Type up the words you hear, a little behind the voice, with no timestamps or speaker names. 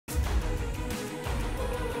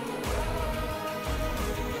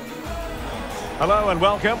Hello and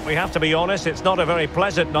welcome. We have to be honest, it's not a very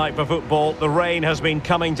pleasant night for football. The rain has been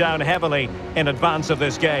coming down heavily in advance of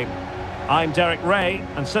this game. I'm Derek Ray,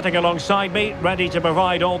 and sitting alongside me, ready to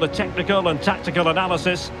provide all the technical and tactical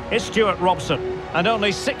analysis, is Stuart Robson. And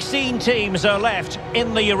only 16 teams are left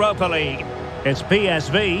in the Europa League. It's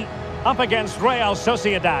PSV up against Real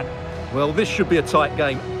Sociedad. Well, this should be a tight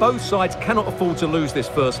game. Both sides cannot afford to lose this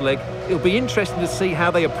first leg. It'll be interesting to see how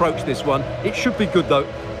they approach this one. It should be good,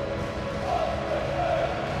 though.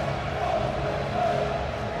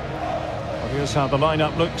 Here's how the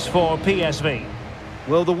lineup looks for PSV.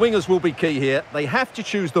 Well, the wingers will be key here. They have to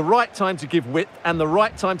choose the right time to give width and the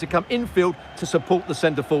right time to come infield to support the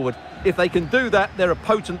centre-forward. If they can do that, they're a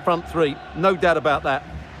potent front three. No doubt about that.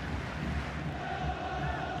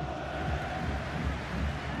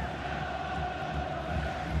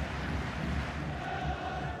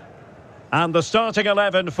 And the starting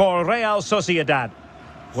 11 for Real Sociedad.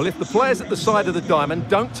 Well, if the players at the side of the diamond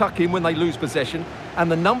don't tuck in when they lose possession and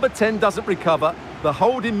the number 10 doesn't recover, the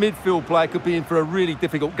holding midfield player could be in for a really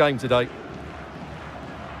difficult game today.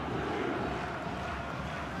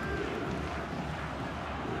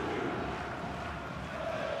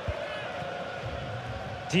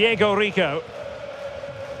 Diego Rico.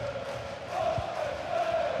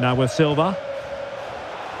 Now with Silva.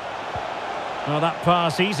 Oh, that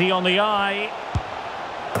pass easy on the eye.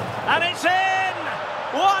 And it's in!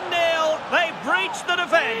 1-0, they breached the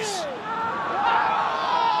defence.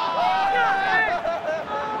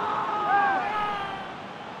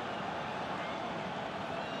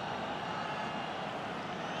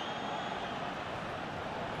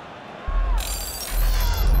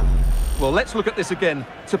 Well, let's look at this again.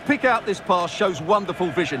 To pick out this pass shows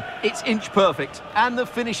wonderful vision. It's inch perfect, and the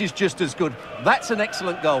finish is just as good. That's an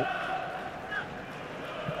excellent goal.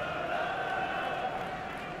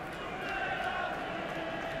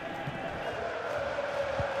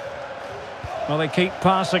 Well, they keep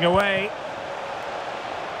passing away.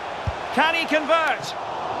 Can he convert?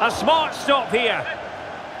 A smart stop here.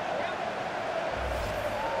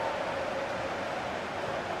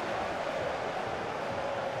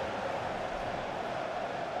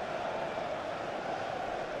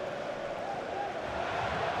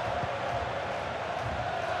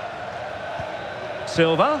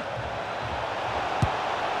 Silva.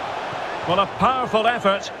 Well, a powerful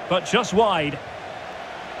effort, but just wide.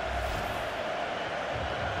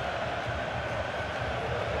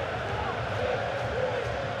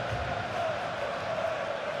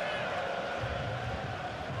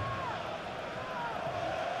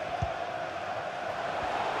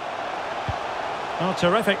 Oh,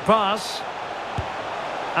 terrific pass.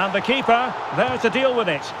 And the keeper there to deal with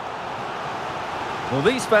it. Well,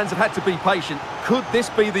 these fans have had to be patient. Could this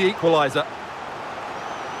be the equaliser?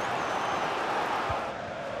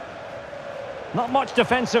 Not much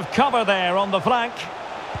defensive cover there on the flank.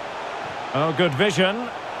 Oh, good vision.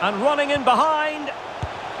 And running in behind.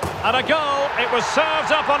 And a goal. It was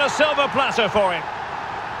served up on a silver platter for him.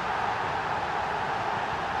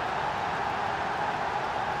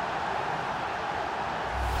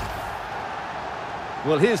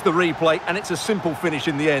 Well, here's the replay, and it's a simple finish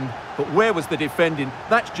in the end. But where was the defending?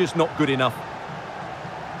 That's just not good enough.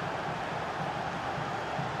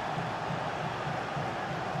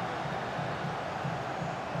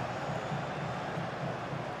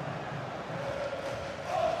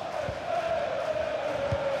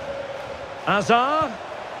 Hazard.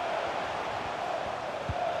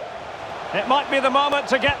 It might be the moment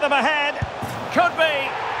to get them ahead. Could be.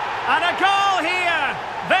 And a goal here.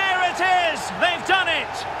 There it is. They've done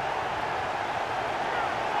it.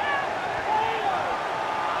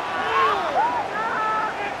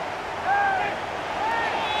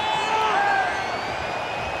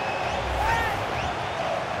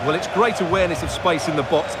 Well, it's great awareness of space in the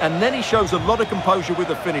box, and then he shows a lot of composure with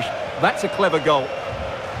the finish. That's a clever goal.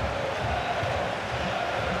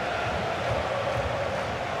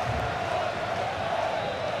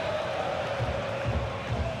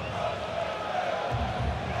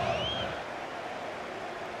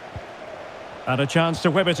 And a chance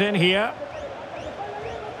to whip it in here.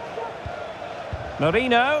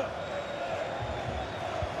 Marino.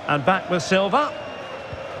 And back with Silva.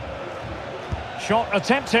 Shot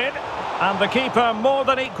attempted. And the keeper more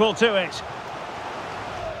than equal to it.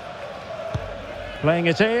 Playing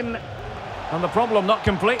it in. And the problem not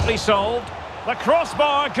completely solved. The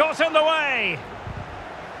crossbar got in the way.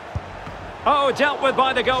 Oh, dealt with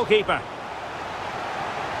by the goalkeeper.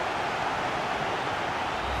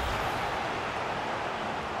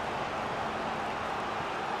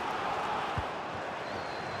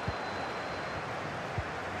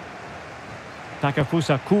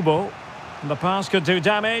 Takafusa Kubo. The pass could do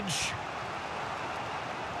damage.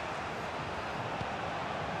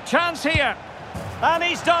 Chance here. And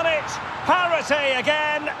he's done it. Parity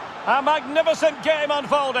again. A magnificent game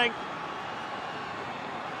unfolding.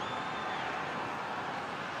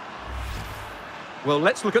 Well,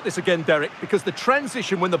 let's look at this again, Derek, because the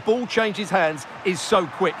transition when the ball changes hands is so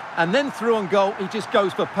quick. And then through on goal, he just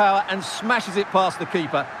goes for power and smashes it past the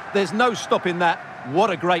keeper. There's no stopping that.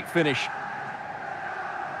 What a great finish.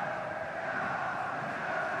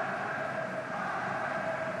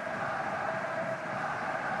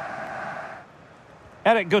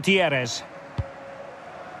 Eric Gutierrez.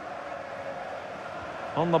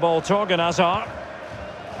 On the ball, Torgan Hazard.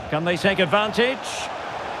 Can they take advantage?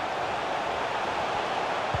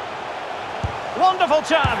 Wonderful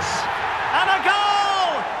chance. And a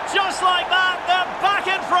goal! Just like that, they're back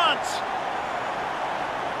in front.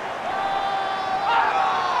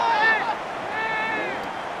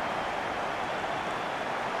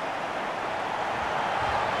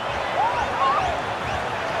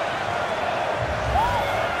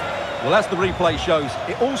 Well, as the replay shows,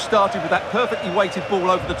 it all started with that perfectly weighted ball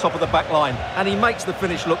over the top of the back line, and he makes the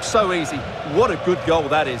finish look so easy. What a good goal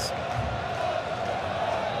that is.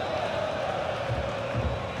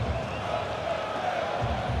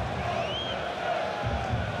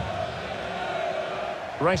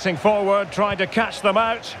 Racing forward, trying to catch them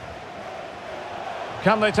out.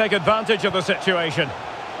 Can they take advantage of the situation?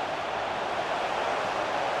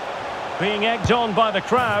 Being egged on by the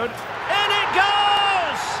crowd. In it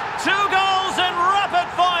goes! 2 goals in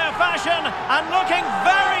rapid-fire fashion and looking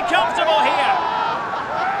very comfortable here.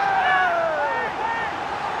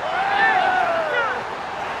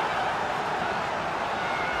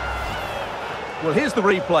 Well, here's the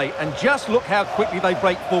replay, and just look how quickly they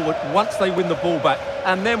break forward once they win the ball back.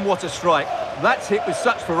 And then what a strike. That's hit with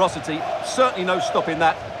such ferocity. Certainly no stopping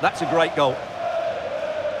that. That's a great goal.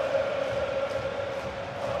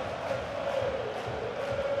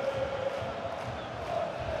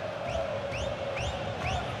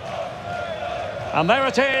 And there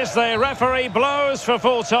it is, the referee blows for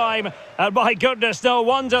full time. And my goodness, no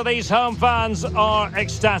wonder these home fans are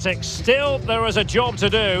ecstatic. Still, there is a job to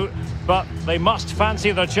do, but they must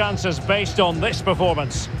fancy their chances based on this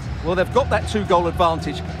performance. Well, they've got that 2-goal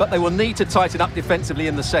advantage, but they will need to tighten up defensively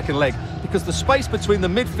in the second leg, because the space between the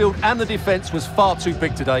midfield and the defence was far too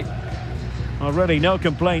big today. Well, really no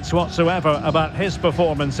complaints whatsoever about his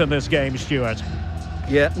performance in this game, Stuart.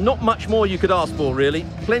 Yeah, not much more you could ask for, really.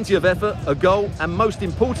 Plenty of effort, a goal, and most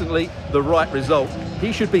importantly, the right result.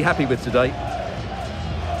 He should be happy with today.